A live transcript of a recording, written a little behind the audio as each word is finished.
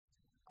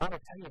I want to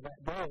tell you that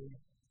day,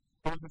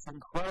 there was this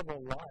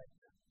incredible light.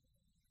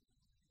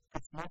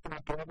 It's nothing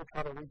I could ever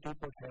try to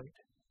reduplicate.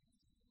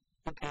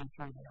 It came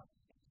through there.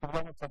 It was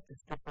almost like this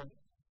different,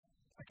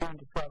 I can't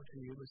describe it to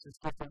you, it was this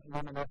different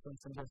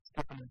luminescence and just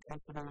different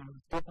intensity, and it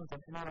was different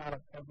than anything I've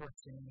ever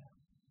seen.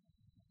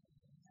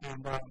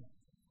 And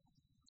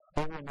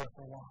we were in there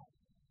for a while.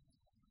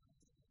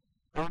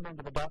 I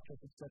remember the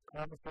doctors had said,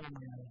 call the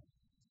family in.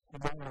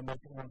 We're not going to make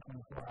it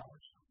 124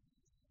 hours.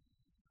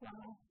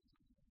 Wow.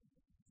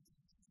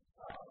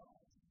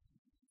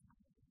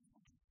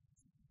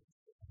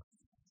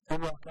 They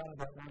walked out of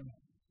that room.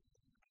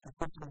 And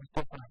something was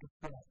different, I could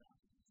feel it.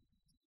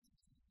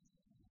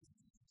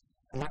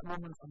 And that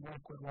woman from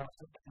Lakewood walked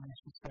up to me and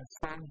she said,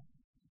 son,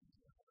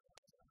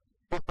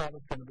 your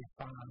father's going to be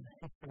fine.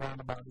 He's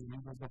surrounded by the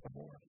angels of the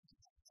Lord.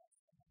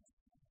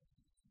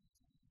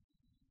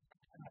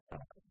 And I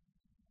felt it.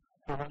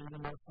 I want you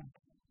to know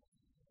something.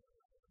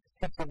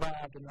 He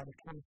survived another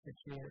 26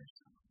 years.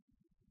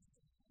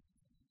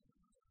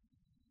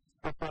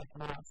 Just like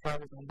when I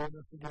started in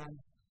business again,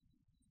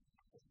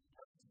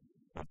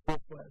 with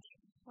full flesh.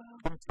 Wow.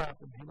 Couldn't stop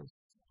him. He was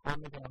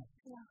on the go.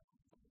 Yeah.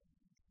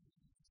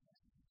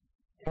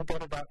 He'd go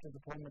to doctor's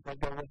appointments. I'd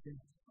go with him.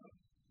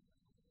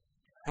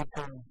 He'd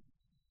tell him,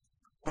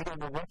 we don't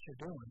know what you're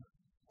doing.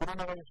 We don't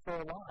know why you're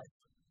still alive.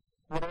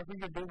 Whatever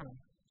you're doing,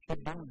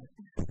 keep doing it.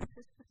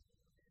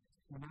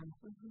 You know?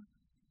 Mm-hmm.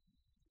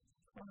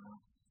 Wow.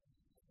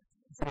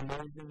 It's an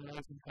amazing,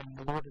 amazing thing.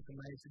 The Lord is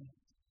amazing.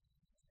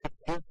 It's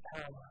His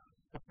power.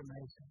 It's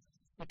amazing.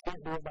 You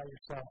can't do it by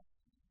yourself.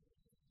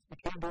 You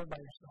can't do it by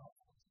yourself.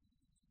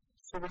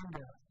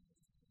 Surrender.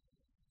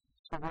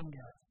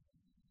 Surrender.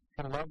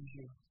 He loves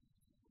you.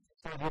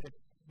 He's not here to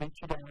beat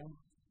you down.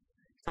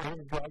 He's not here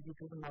to drag you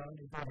through the mud.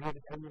 He's not here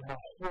to tell you how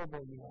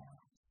horrible you are.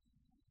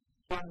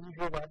 Yeah, you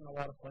hear that in a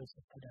lot of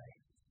places today.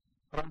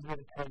 But I'm here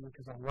to tell you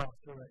because I walked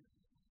through it.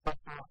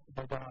 That's not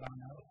the God I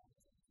know.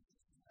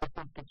 That's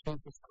not the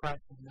Jesus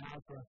Christ of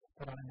Nazareth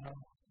that I know.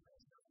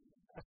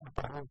 That's not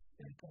the Holy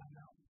Spirit that I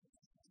know.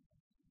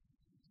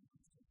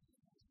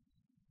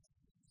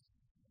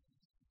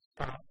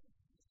 Stop.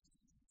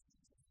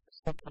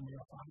 Seek Him,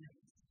 you'll find Him.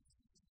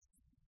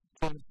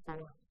 James 4,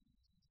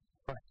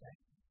 birthday.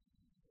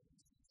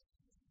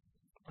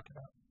 Look it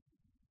up.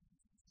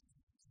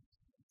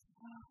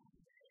 Wow.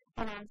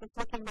 And I'm just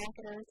looking back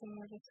at everything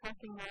we're just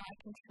talking about. I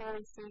can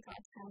truly see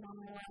God's hand on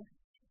my life.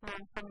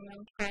 From a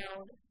young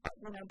child,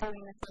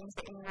 doing the things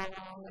that you know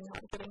wrong and not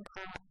getting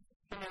caught,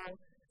 trying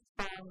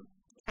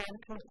to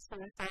commit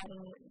suicide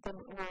and it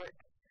didn't work.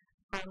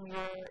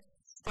 Your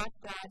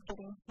stepdad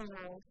getting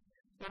healed,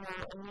 and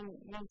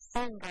you've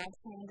seen God's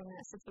hand in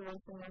that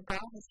situation where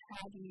God has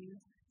had you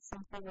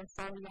since you were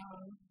so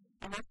young,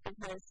 and that's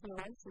because He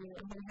loves you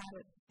and He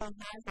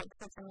has like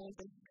such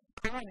amazing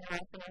plan in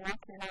your life and you're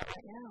walking it out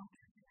right now.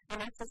 And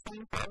that's the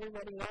same for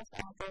everybody else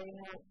out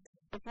there,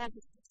 if you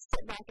just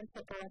sit back and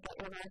take a look at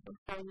your life and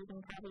say you can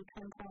probably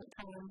pinpoint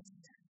times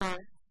where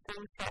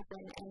things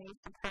happen and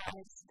you're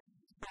surprised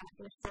that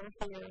you're still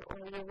here or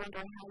you're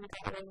wondering how you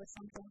got away with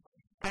something.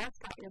 God's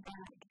got your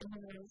back and He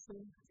loves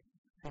you.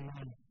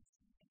 Amen.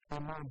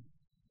 Amen.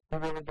 He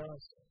really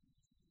does.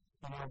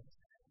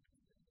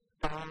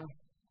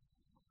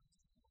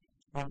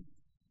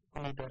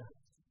 We need to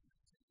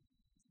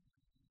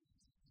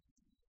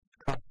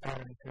cross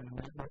patterns here in a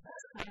minute, but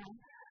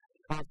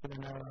I want you to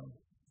know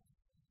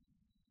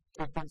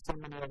there's been so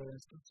many other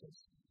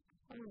instances.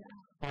 Oh,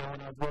 yeah.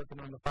 When I was working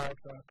on the fire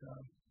truck,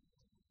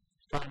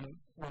 someone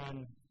went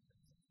into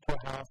a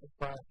house that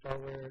flashed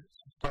over,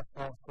 some stuff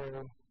fell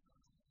through.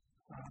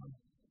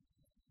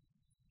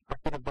 I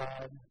could have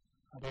died.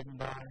 I didn't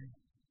die.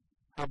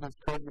 I had these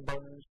crazy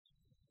burns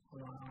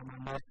on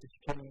my neck that you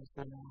can't even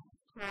see now.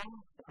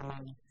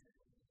 Wow.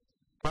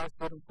 God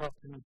showed Himself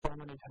to me so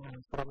many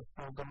times, but I was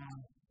so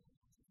gone.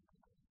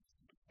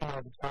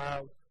 As a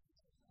child,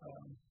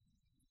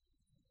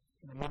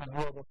 many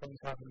horrible things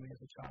happened to me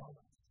as a child.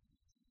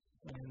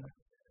 And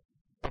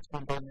that's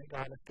one thing that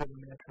God has given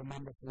me, a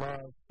tremendous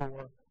love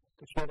for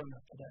the children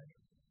of today.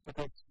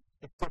 Because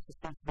it's such a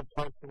sensitive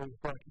place where we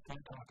feel like you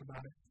can't talk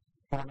about it.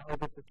 You want to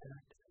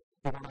overprotect.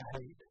 You want to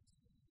hate.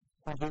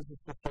 And Jesus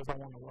just says, I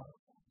want to love.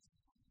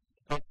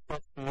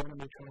 That's the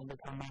enemy trying to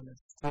come in and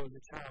steal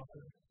your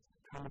childhood.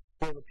 Trying to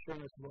steal the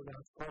pureness of what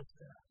God's placed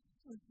there.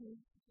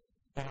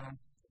 Mm-hmm.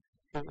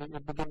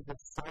 It begins to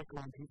cycle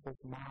in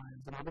people's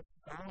minds. And I want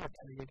to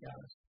tell you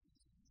guys,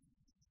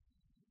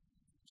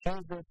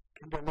 Jesus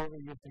can deliver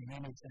you from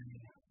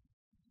anything.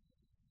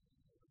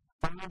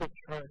 Find a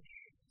church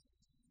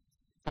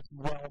that's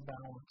well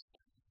balanced.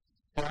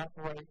 They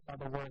operate by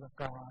the Word of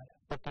God,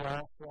 but they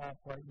also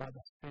operate by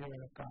the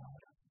Spirit of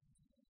God.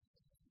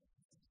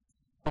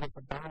 But it's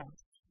a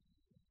balance.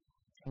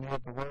 And you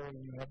have the Word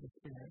and you have the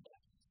Spirit.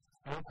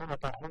 I'm talking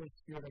about the Holy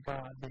Spirit of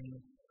God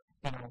being,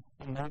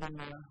 moving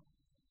there.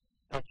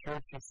 That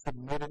church is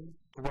submitting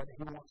to what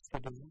He wants to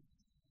do.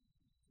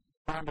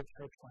 Find a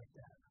church like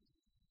that.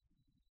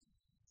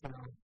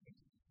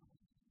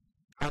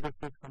 I just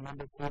did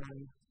tremendous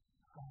healing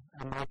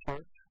at my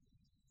church.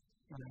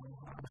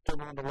 I'm still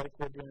going to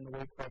Lakewood during the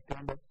week back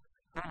then, but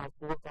I don't know,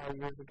 4 or 5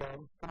 years ago,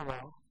 it's been a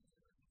while,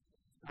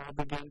 I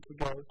began to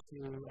go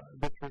to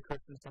Victory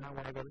Christian Center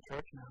where I go to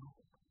church now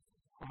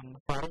on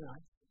Friday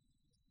night.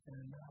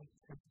 And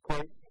it's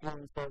great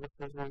healing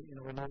services.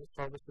 We know the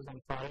services on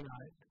Friday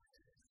night.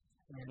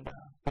 And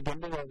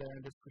begin to go there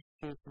and just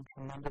receive some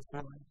tremendous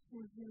healing.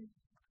 Mm-hmm.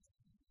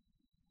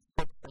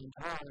 At the same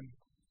time,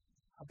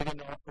 I begin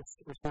to also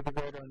receive a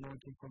greater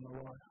anointing from the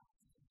Lord.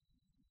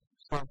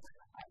 So,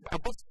 I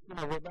just,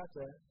 we're about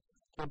to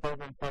jump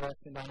over and start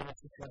asking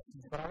diagnostic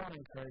questions, but I want to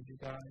encourage you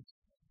guys.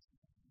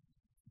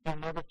 You're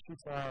never too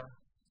far,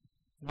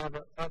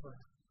 never ever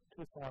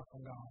too far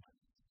from God.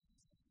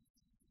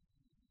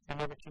 You're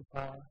never too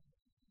far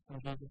from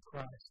Jesus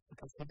Christ,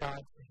 because He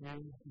died for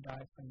you, He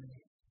died for me.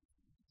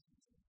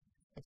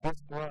 It's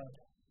His blood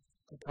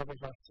that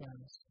covers our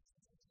sins.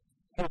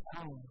 He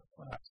atoned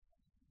for us.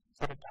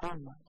 It's an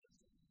atonement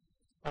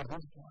by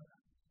His blood.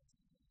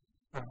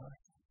 For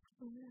us.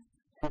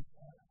 His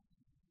blood.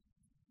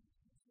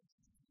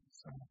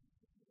 So,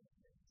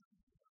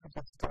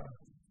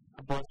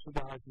 I bless you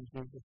guys in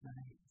Jesus'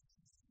 name.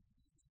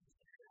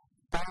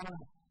 Donna,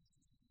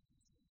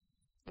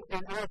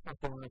 and I think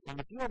one thing,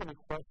 if you have any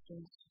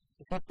questions,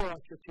 if you feel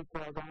like you're too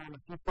far gone,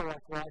 if you feel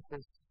like life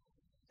is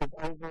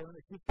over,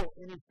 if you feel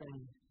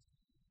anything,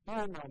 you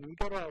email me. You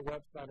go to our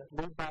website at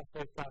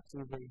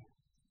leadbyfaith.tv.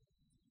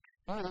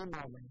 You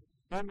email me.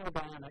 Email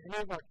Diana. Any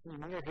of our team,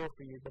 we are here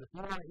for you. But if you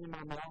want to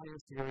email me, I'll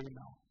answer your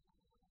email.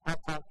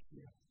 I'll talk to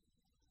you.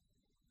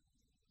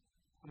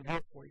 I'm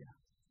here for you.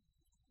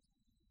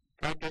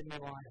 God gave me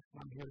life,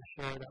 and I'm here to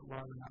share that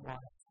love and that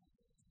life.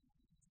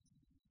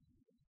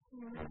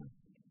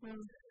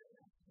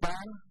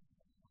 Donna,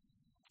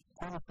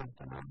 tell me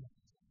something.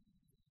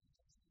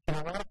 A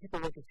lot of people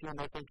look at you and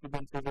they think you've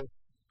been through this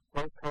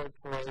great card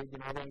parade,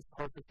 everything's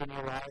perfect in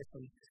your life,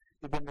 and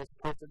you've been this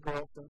perfect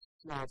girl since,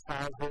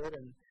 childhood,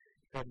 and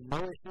you have no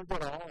issues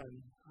at all,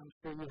 and I'm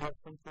sure you have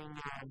something,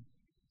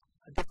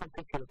 a different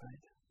picture to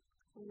paint.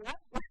 Yep.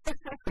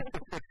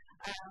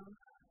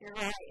 You're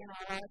right.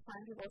 A lot of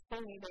times people see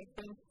me, they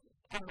think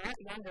I'm a lot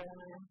younger than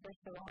I am,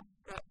 first of all,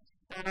 but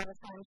a lot of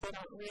times they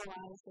don't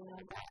realize,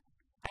 that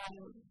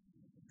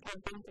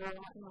I've been through a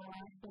lot in my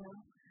life,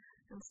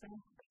 and so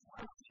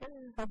it's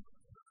true.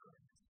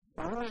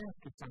 Well, let me ask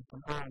you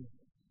something.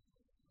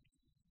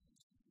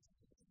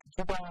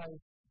 You guys,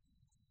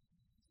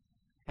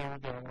 here we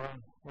go,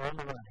 we're on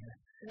the run here.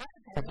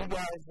 Did you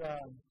guys,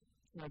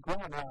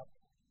 growing up,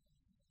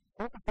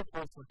 what was the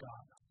place with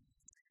God?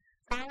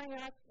 Growing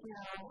up,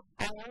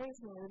 I always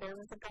knew there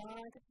was a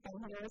God, and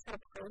He always had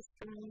a place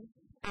for me.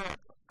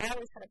 I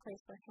always had a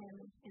place for Him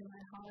in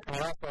my heart. I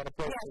also had a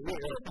place for you.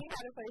 He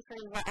had a place for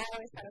me, but I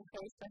always had a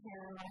place for Him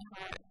in my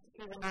heart,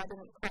 even though I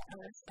didn't quite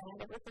understand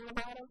everything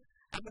about Him.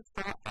 I just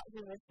thought that He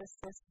was just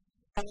this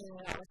thing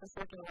that was just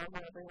looking over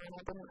everyone.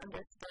 I didn't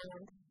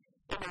understand,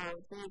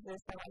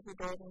 Jesus and what He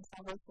did and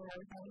salvation and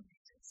everything.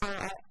 So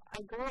I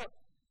grew up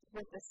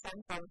with the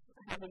sense of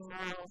having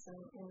morals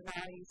and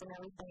values and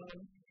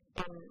everything,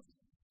 and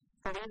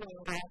believing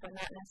in God, but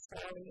not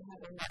necessarily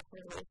having that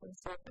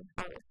relationship and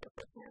fellowship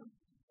with Him.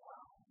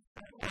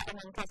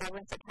 Because I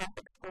went to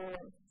Catholic school,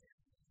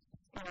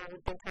 and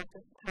they talked to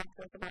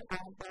us about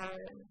God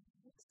there, and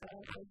so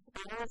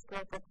I always grew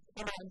up with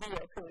an idea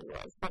of who He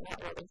was, but not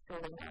really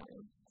truly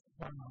knowing.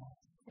 Wow.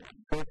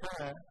 So you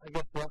kind of, I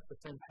guess, walked the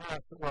same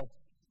path, well,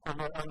 on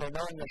the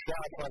knowing of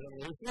God, at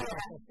least. Yeah.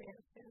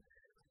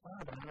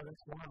 Wow,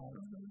 that's wild.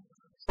 Mm-hmm.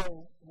 So,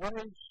 what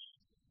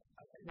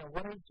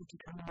age did you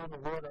come to know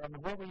the Lord?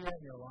 Where were you at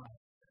in your life?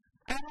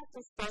 I have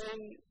to say,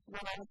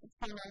 when I was a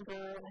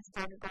teenager and I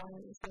started going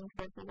to the same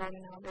church we went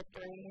in our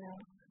Victory,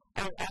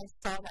 I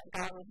saw that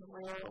God was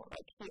real,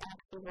 like He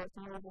actually was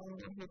moving,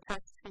 and He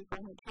touched people,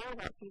 and He cared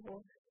about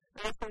people.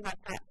 And this was at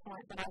that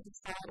point that I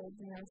decided,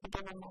 to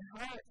give Him my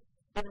heart.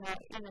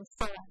 Even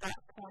still at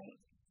that point,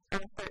 I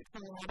was 13,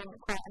 I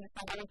didn't quite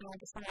understand everything. I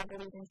just knew I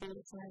believed in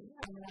Jesus, and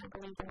I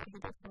believed in what He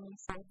did for me,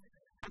 so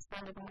I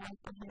surrendered my life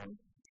to Him.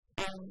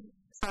 And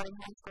starting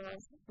high school, I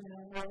was,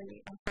 really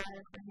on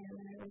fire for Him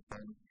and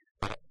everything.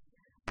 But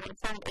when I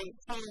turned 18,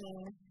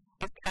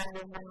 it's kind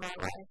of when my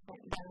life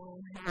went down,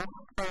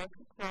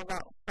 for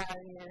about 5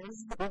 years.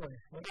 Really?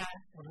 Yeah.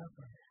 What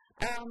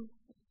happened?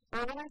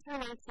 Well, when I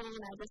turned 18,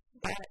 I just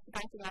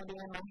got the idea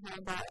in my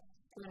head that,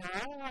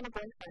 I don't want a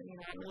boyfriend,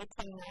 I'm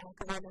 18 now,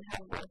 because I didn't have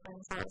a boyfriend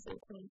until I was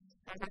 18.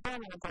 I was like, I'm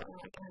an adult and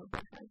I can have a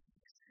boyfriend.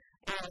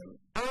 And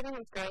everything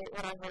was great,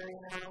 whatever,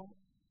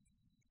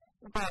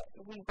 but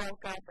we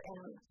broke up,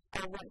 and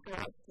I went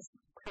through this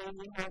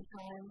crazy hard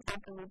time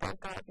after we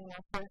broke up,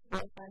 first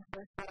boyfriend,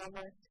 first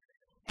whatever,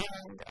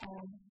 and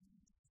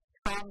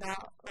found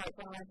out, one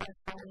of my best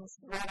friends,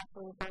 right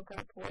after we broke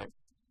up,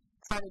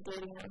 started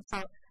dating him. So,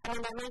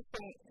 that may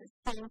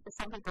seem to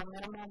some people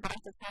minimal, but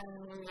at the time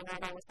to me,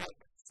 that was,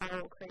 so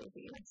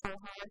crazy and so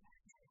hard.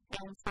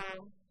 And so,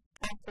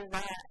 after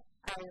that,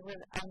 I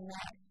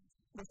met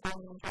this guy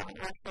named John.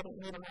 I couldn't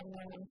meet him. I'd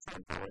known him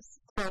since I was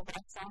 12, but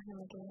I saw him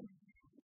again.